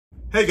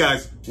Hey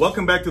guys,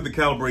 welcome back to the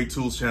Calibrate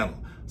Tools channel.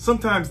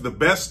 Sometimes the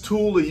best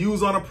tool to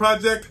use on a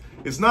project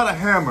is not a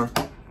hammer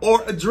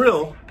or a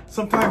drill.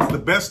 Sometimes the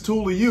best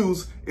tool to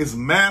use is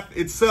math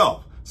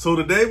itself. So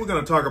today we're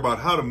going to talk about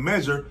how to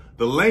measure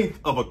the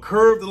length of a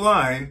curved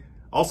line,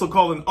 also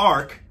called an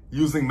arc,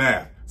 using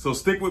math. So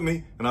stick with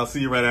me and I'll see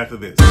you right after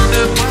this.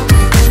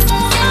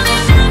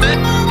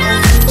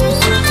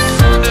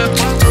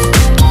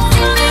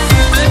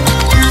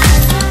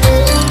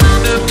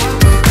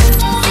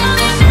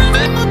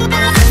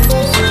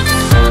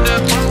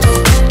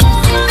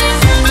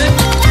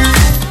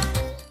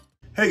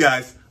 Hey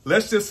guys,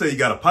 let's just say you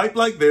got a pipe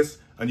like this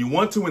and you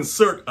want to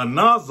insert a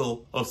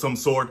nozzle of some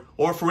sort,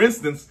 or for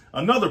instance,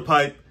 another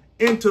pipe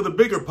into the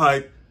bigger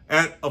pipe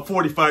at a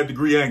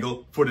 45-degree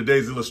angle for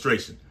today's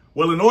illustration.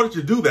 Well, in order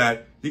to do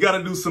that, you got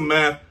to do some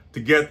math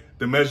to get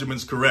the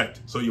measurements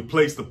correct, so you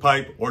place the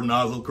pipe or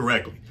nozzle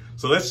correctly.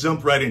 So let's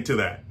jump right into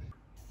that.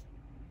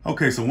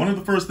 Okay, so one of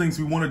the first things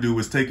we want to do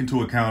is take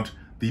into account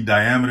the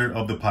diameter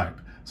of the pipe.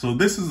 So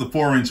this is a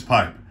 4-inch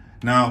pipe.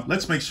 Now,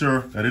 let's make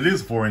sure that it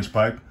is a 4-inch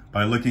pipe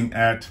by looking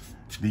at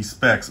the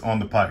specs on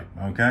the pipe,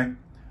 okay?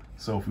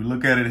 So if we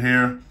look at it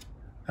here,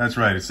 that's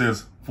right, it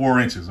says 4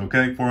 inches,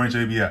 okay? 4-inch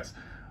ABS.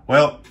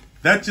 Well,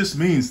 that just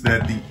means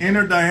that the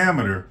inner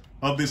diameter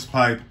of this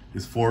pipe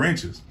is 4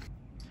 inches.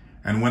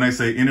 And when I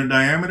say inner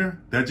diameter,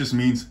 that just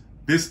means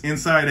this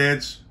inside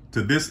edge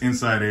to this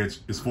inside edge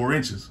is 4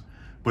 inches.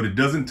 But it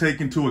doesn't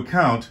take into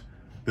account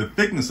the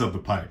thickness of the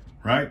pipe,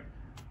 right?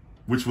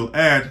 Which will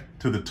add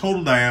to the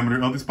total diameter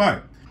of this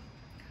pipe.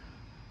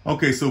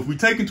 Okay, so if we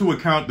take into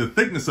account the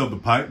thickness of the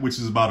pipe, which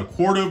is about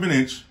 1/4 of an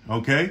inch,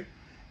 okay,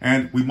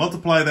 and we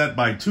multiply that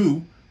by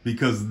 2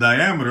 because the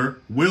diameter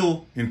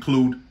will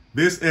include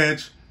this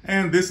edge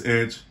and this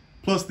edge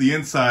plus the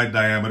inside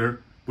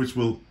diameter, which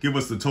will give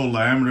us the total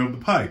diameter of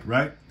the pipe,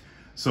 right?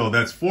 So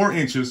that's 4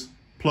 inches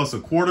plus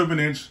 1/4 of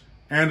an inch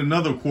and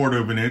another 1/4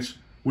 of an inch,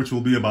 which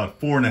will be about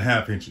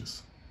 4.5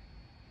 inches.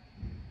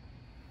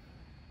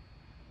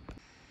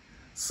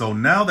 So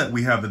now that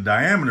we have the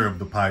diameter of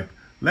the pipe,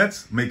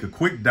 let's make a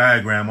quick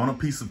diagram on a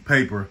piece of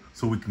paper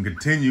so we can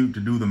continue to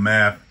do the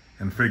math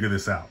and figure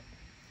this out.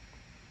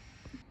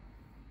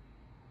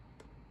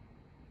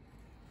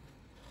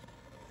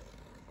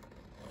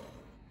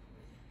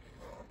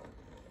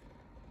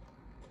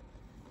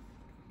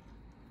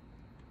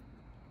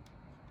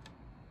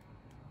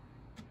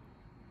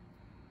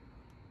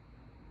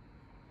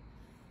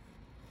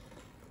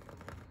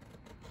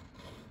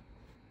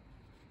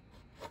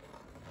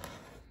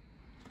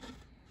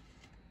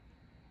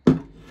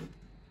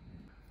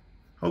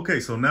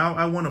 Okay, so now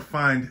I want to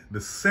find the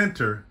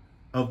center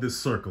of this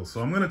circle.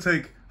 So I'm going to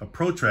take a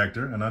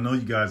protractor, and I know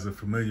you guys are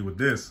familiar with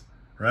this,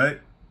 right?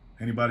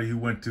 Anybody who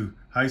went to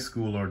high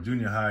school or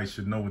junior high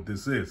should know what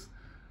this is.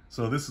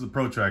 So this is a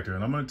protractor,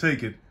 and I'm going to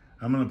take it,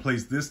 I'm going to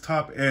place this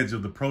top edge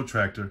of the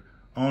protractor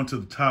onto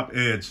the top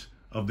edge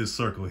of this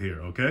circle here,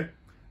 okay?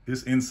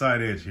 This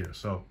inside edge here.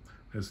 So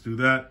let's do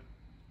that.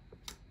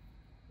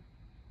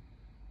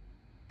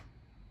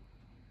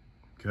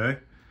 Okay.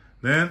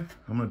 Then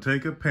I'm going to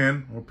take a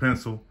pen or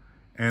pencil,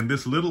 and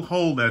this little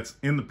hole that's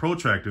in the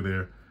protractor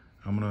there,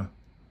 I'm going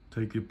to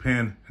take your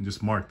pen and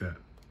just mark that.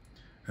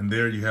 And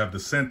there you have the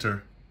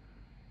center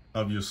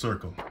of your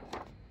circle.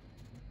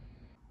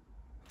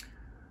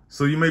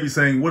 So you may be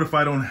saying, what if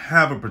I don't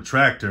have a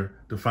protractor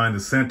to find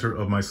the center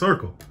of my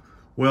circle?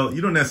 Well,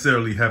 you don't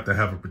necessarily have to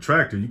have a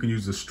protractor. You can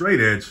use a straight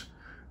edge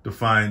to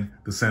find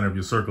the center of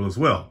your circle as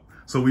well.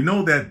 So we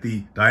know that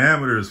the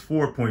diameter is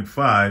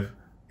 4.5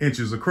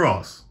 inches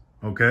across.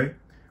 Okay,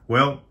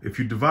 well, if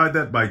you divide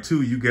that by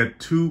 2, you get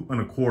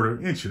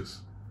 2¼ inches.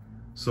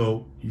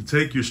 So you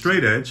take your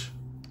straight edge,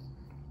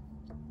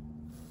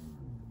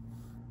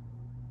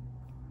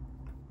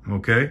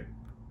 okay,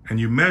 and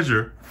you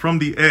measure from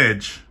the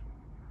edge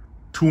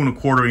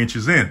 2¼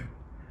 inches in.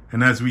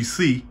 And as we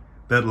see,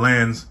 that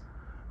lands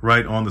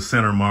right on the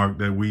center mark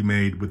that we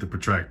made with the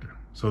protractor.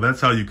 So that's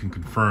how you can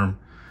confirm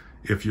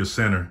if your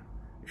center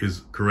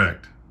is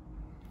correct.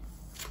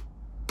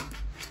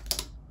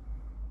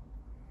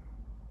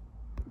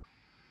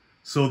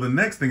 So the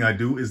next thing I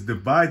do is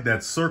divide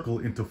that circle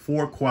into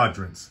 4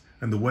 quadrants.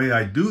 And the way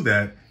I do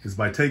that is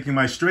by taking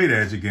my straight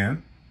edge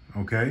again,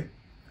 okay?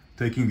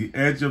 Taking the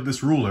edge of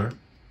this ruler,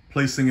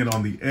 placing it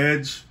on the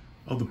edge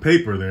of the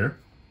paper there.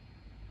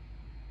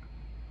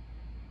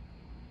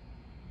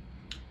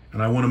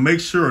 And I want to make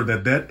sure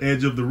that that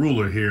edge of the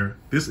ruler here,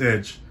 this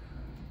edge,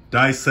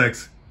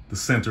 dissects the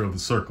center of the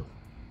circle.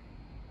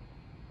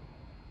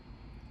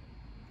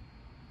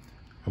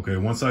 Okay,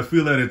 once I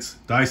feel that it's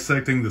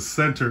dissecting the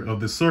center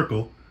of the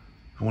circle,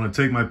 I want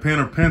to take my pen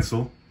or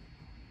pencil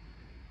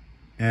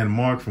and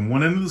mark from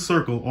one end of the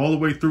circle all the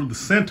way through the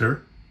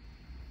center,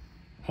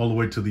 all the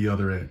way to the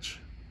other edge.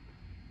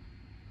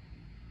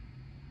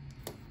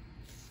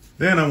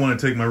 Then I want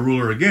to take my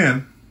ruler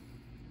again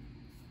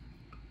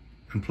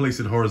and place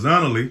it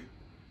horizontally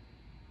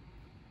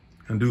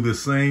and do the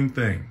same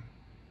thing.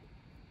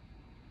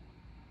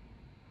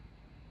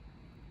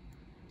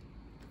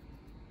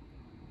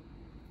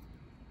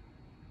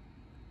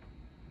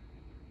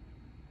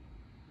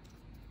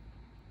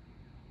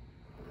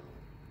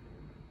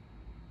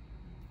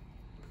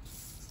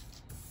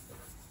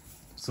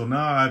 So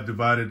now I've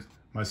divided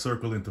my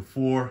circle into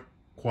 4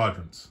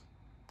 quadrants.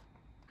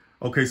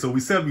 Okay, so we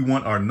said we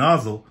want our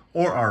nozzle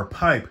or our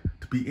pipe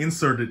to be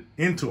inserted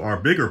into our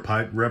bigger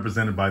pipe,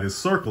 represented by this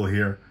circle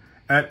here,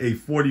 at a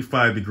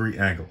 45-degree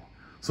angle.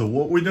 So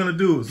what we're going to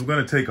do is we're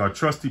going to take our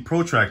trusty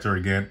protractor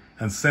again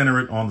and center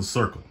it on the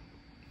circle.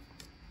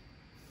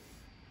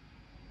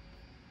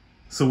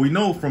 So we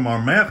know from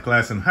our math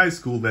class in high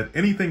school that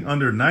anything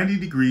under 90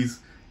 degrees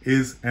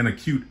is an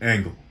acute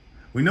angle.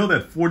 We know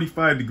that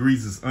 45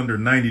 degrees is under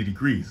 90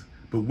 degrees,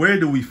 but where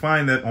do we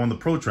find that on the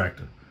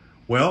protractor?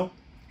 Well,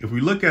 if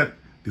we look at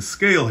the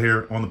scale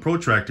here on the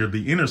protractor,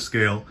 the inner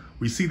scale,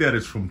 we see that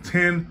it's from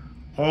 10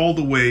 all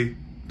the way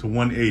to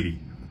 180,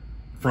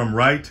 from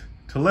right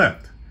to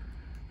left.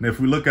 And if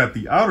we look at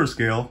the outer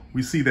scale,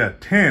 we see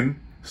that 10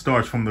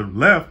 starts from the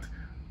left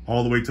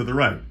all the way to the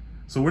right.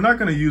 So we're not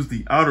going to use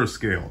the outer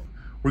scale.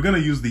 We're going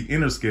to use the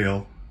inner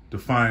scale to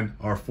find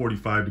our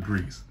 45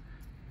 degrees.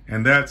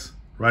 And that's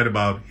right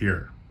about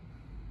here.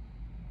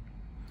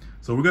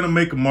 So we're going to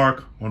make a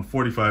mark on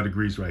 45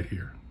 degrees right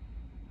here.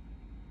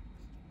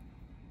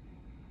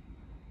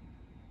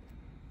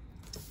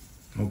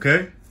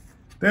 Okay,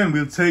 then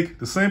we'll take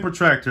the same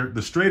protractor,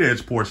 the straight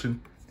edge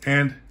portion,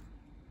 and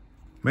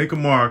make a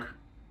mark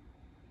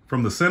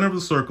from the center of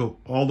the circle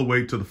all the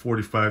way to the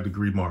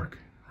 45-degree mark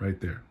right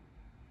there.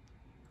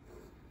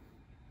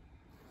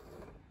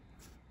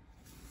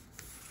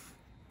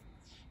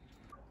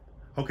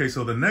 Okay,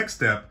 so the next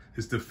step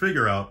is to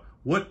figure out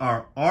what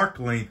our arc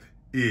length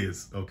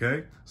is,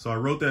 okay? So I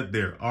wrote that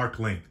there, arc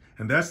length,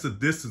 and that's the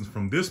distance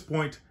from this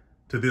point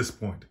to this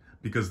point,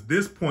 because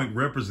this point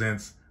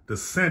represents the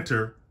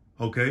center,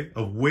 okay,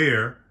 of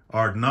where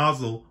our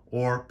nozzle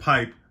or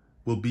pipe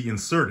will be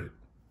inserted.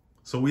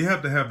 So we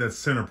have to have that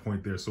center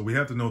point there. So we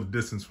have to know the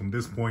distance from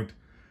this point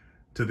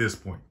to this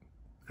point.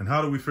 And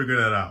how do we figure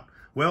that out?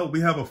 Well,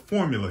 we have a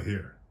formula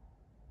here.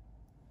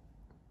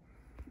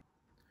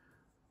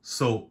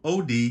 So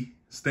OD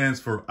stands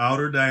for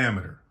outer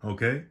diameter,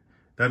 okay?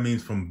 That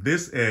means from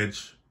this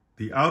edge,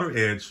 the outer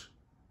edge,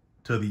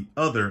 to the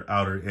other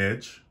outer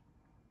edge.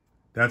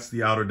 That's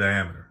the outer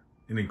diameter.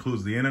 It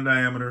includes the inner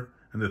diameter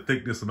and the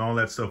thickness and all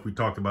that stuff we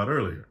talked about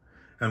earlier.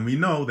 And we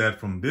know that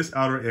from this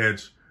outer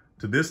edge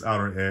to this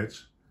outer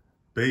edge,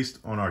 based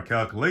on our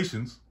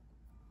calculations,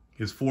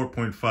 is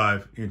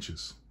 4.5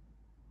 inches.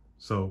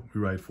 So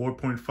we write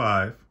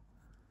 4.5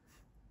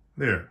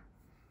 there.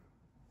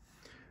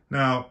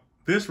 Now,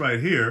 this right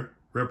here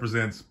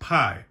represents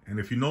pi. And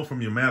if you know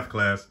from your math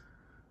class,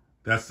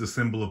 that's the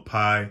symbol of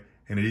pi,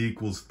 and it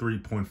equals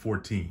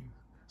 3.14.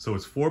 So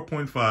it's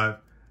 4.5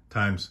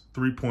 times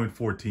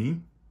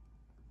 3.14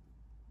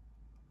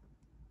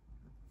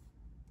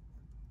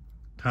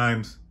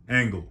 times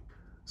angle.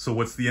 So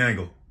what's the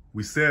angle?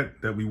 We said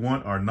that we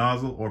want our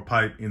nozzle or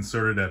pipe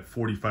inserted at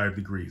 45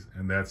 degrees,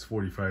 and that's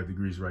 45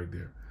 degrees right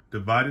there,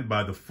 divided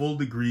by the full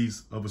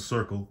degrees of a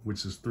circle,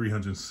 which is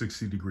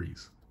 360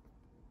 degrees.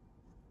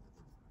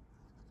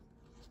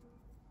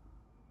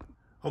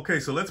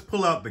 Okay, so let's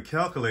pull out the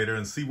calculator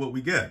and see what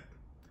we get.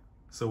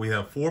 So we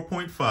have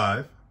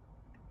 4.5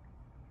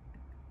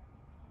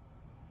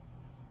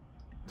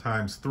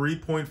 times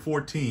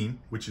 3.14,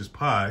 which is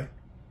pi,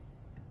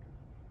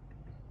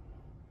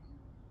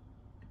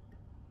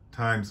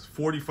 times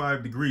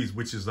 45 degrees,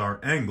 which is our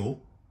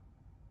angle,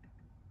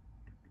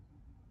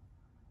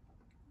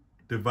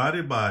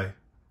 divided by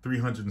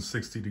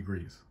 360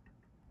 degrees.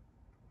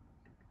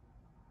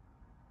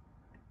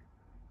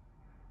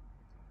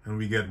 And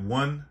we get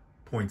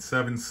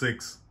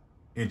 1.76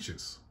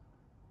 inches.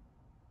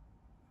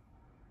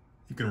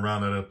 You can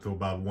round it up to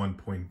about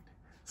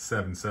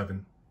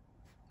 1.77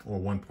 or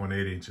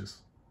 1.8 inches.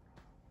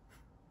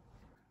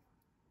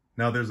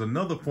 Now there's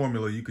another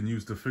formula you can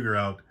use to figure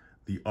out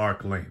the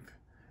arc length,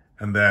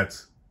 and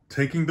that's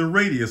taking the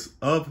radius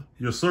of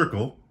your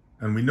circle,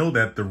 and we know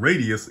that the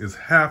radius is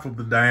half of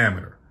the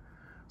diameter.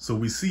 So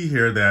we see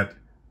here that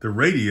the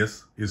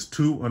radius is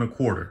 2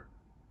 1/4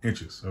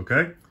 inches,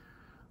 okay?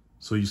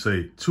 So you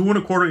say 2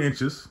 1/4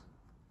 inches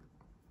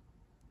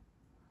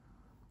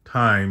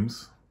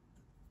times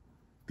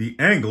the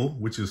angle,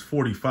 which is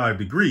 45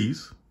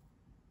 degrees,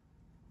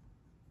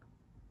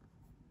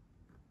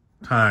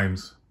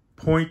 times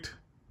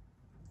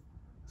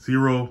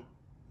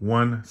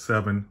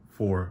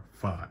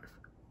 0.1745.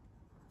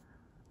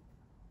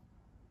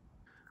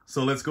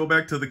 So let's go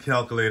back to the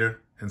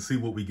calculator and see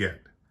what we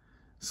get.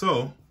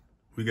 So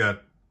we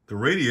got the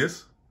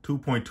radius,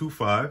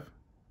 2.25,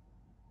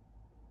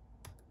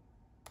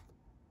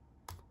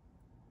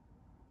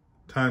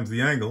 times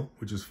the angle,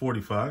 which is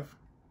 45,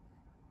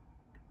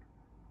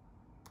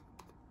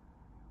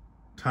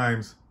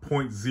 times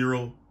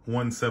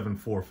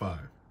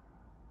 0.01745.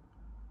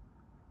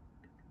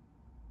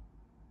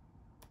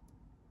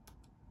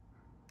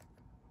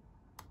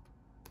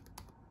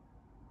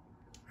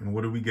 And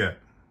what do we get?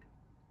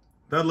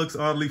 That looks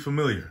oddly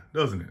familiar,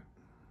 doesn't it?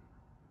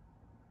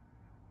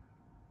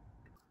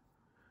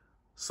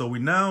 So we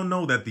now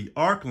know that the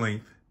arc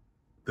length,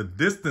 the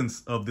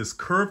distance of this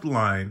curved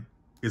line,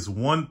 is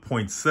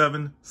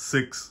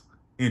 1.76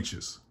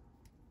 inches.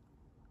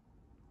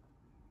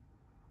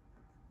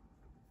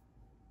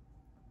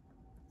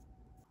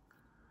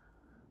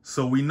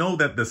 So we know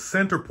that the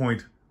center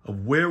point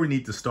of where we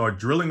need to start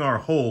drilling our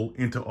hole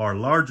into our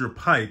larger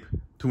pipe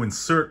to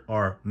insert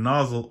our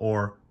nozzle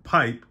or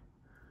pipe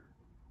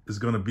is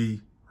going to be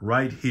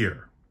right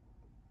here.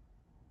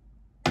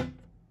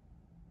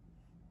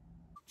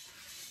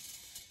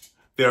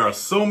 There are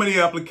so many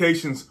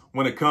applications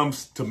when it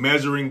comes to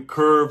measuring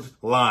curved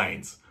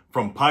lines,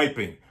 from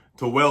piping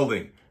to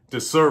welding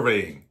to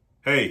surveying.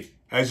 Hey,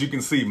 as you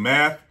can see,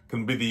 math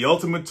can be the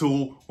ultimate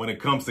tool when it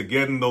comes to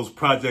getting those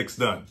projects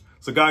done.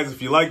 So guys,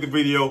 if you like the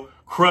video,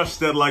 crush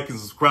that like and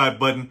subscribe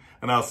button,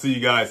 and I'll see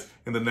you guys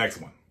in the next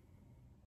one.